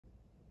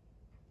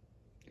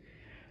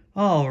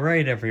All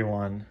right,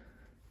 everyone.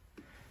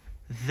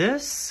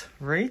 This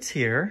right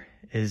here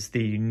is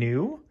the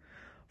new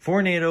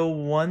Vornado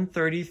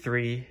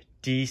 133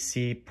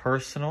 DC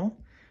Personal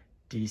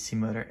DC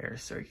Motor Air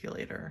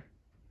Circulator.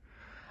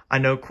 I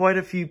know quite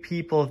a few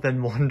people have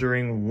been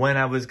wondering when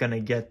I was going to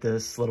get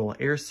this little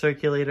air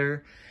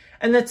circulator,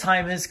 and the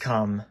time has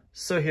come,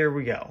 so here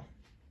we go.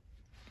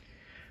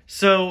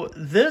 So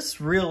this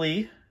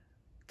really,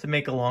 to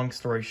make a long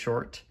story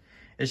short,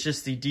 is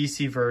just the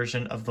DC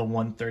version of the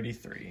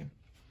 133.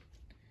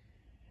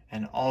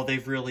 And all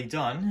they've really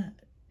done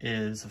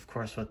is, of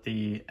course, with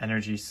the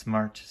Energy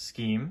Smart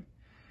scheme,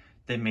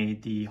 they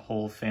made the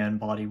whole fan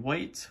body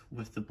white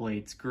with the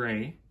blades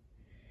gray,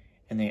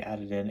 and they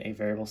added in a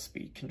variable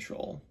speed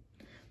control.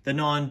 The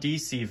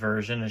non-DC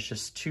version is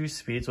just 2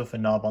 speeds with a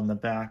knob on the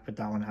back, but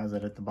that one has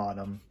it at the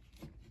bottom.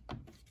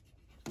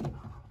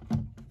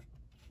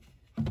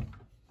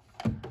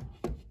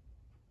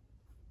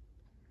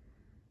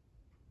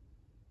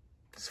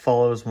 This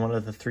follows one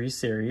of the 3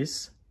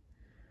 series,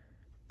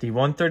 the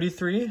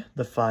 133,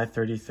 the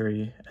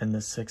 533, and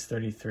the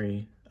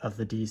 633 of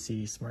the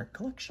DC Smart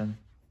Collection.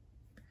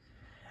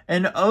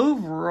 And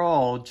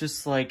overall,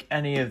 just like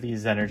any of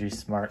these Energy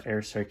Smart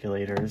air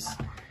circulators,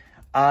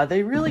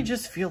 they really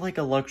just feel like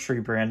a luxury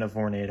brand of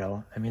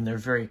Vornado. I mean, they're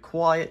very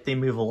quiet, they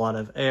move a lot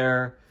of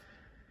air,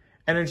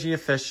 energy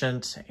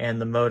efficient, and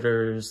the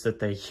motors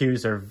that they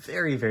use are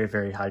very, very,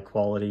 very high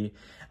quality.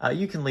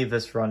 You can leave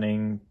this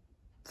running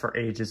for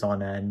ages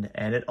on end,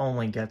 and it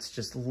only gets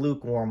just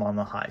lukewarm on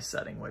the high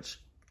setting, which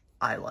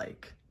I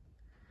like.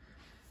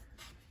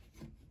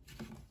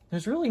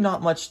 There's really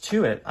not much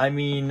to it. I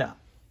mean,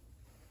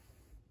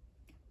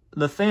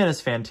 the fan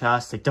is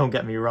fantastic, don't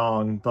get me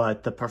wrong,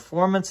 but the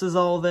performance is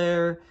all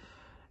there,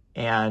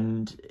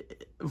 and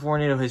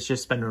Vornado has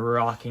just been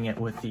rocking it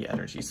with the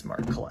Energy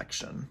Smart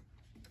collection.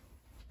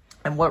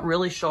 And what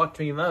really shocked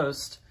me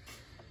most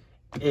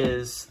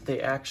is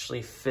they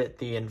actually fit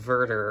the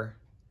inverter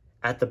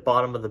at the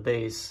bottom of the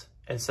base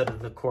instead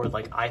of the cord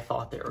like I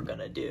thought they were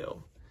gonna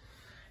do.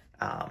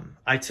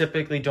 I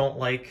typically don't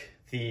like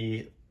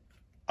the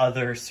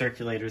other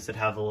circulators that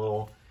have a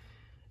little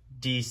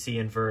DC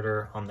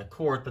inverter on the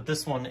cord, but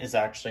this one is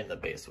actually in the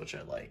base, which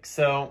I like.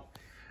 So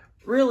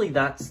really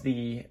that's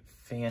the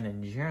fan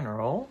in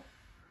general.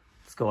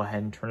 Let's go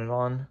ahead and turn it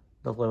on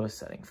the lowest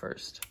setting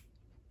first.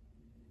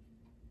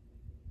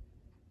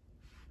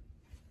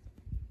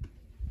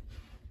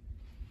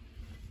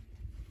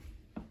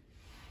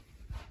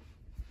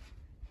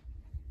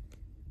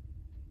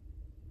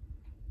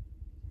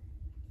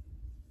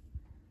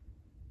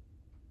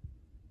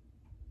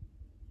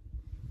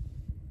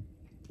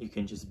 You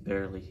can just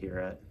barely hear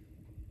it.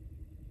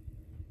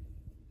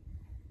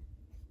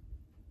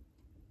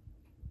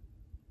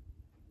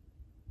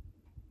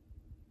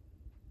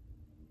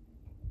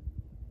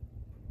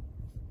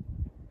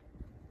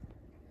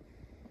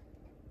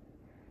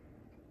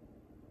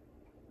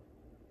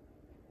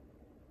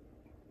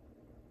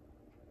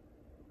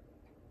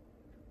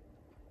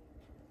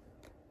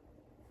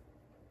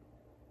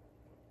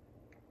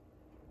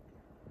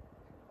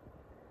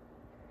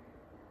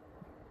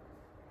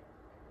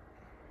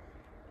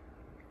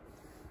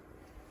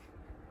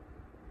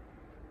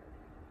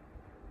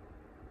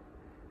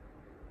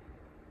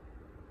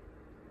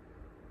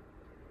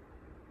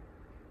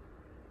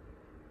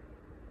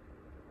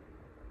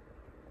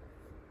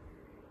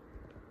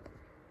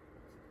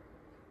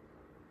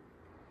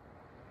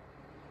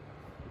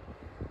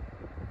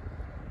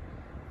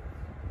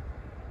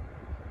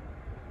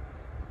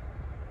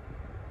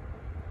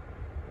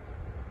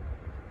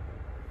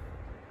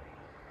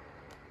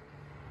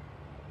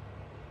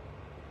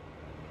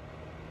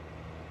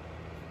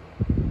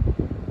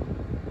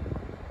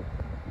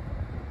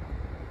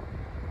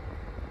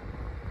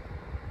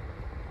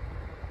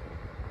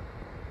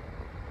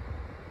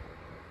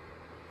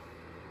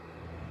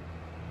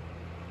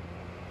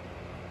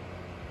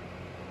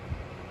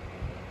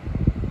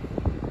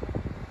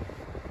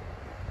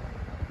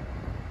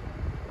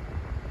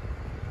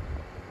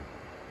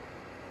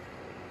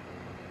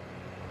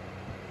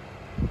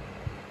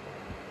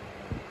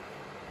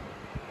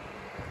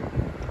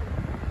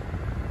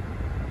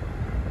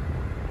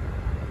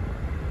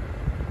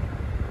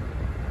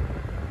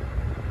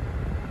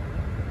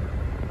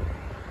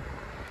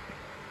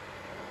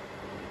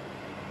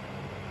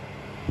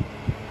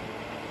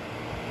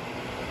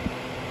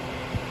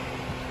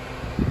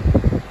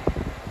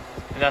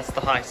 That's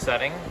the high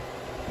setting.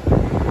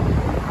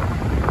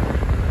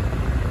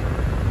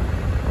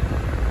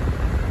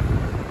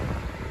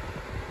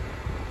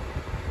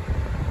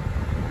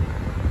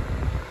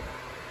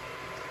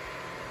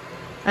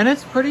 And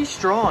it's pretty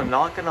strong,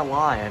 not gonna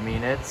lie. I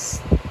mean, it's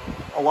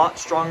a lot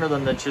stronger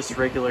than the just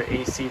regular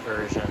AC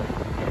version.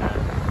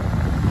 And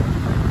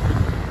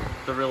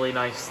the really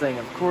nice thing,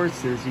 of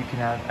course, is you can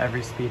have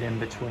every speed in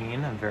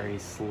between, a very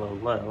slow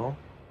low,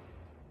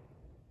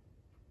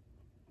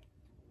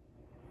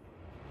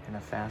 and a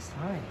fast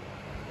high.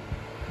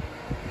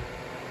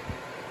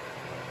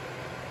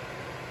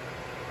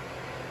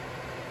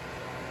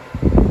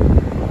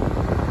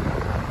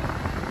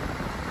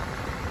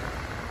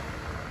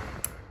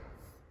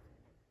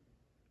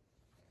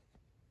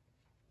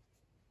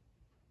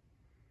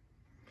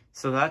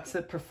 So that's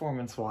it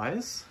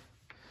performance-wise.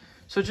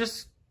 So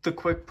just the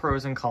quick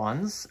pros and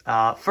cons.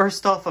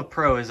 First off, a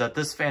pro is that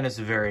this fan is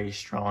very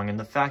strong, and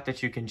the fact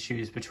that you can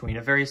choose between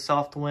a very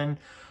soft wind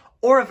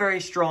or a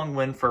very strong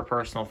wind for a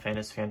personal fan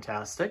is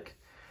fantastic.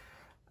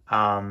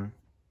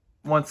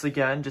 Once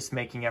again, just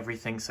making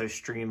everything so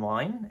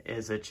streamlined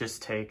is it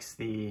just takes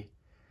the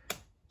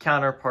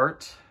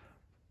counterpart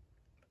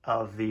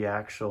of the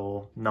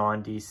actual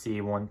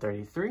non-DC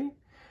 133.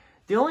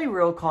 The only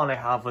real con I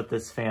have with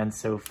this fan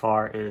so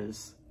far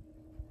is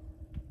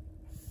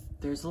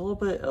there's a little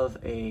bit of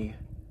a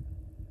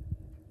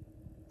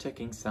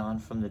ticking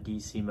sound from the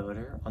DC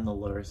motor on the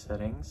lower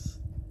settings,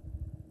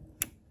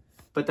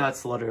 but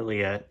that's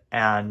literally it.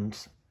 And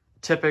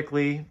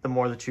typically, the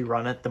more that you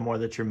run it, the more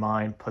that your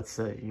mind puts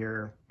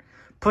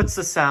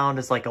the sound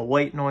as like a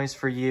white noise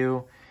for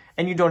you,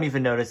 and you don't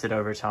even notice it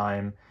over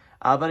time.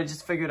 But I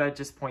just figured I'd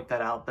just point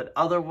that out. But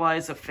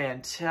otherwise, a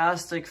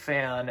fantastic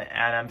fan,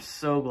 and I'm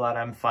so glad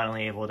I'm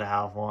finally able to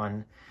have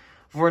one.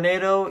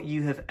 Vornado,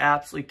 you have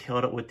absolutely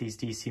killed it with these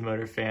DC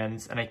motor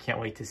fans, and I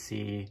can't wait to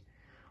see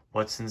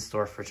what's in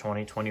store for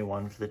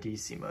 2021 for the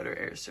DC motor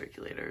air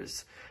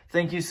circulators.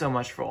 Thank you so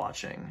much for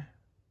watching.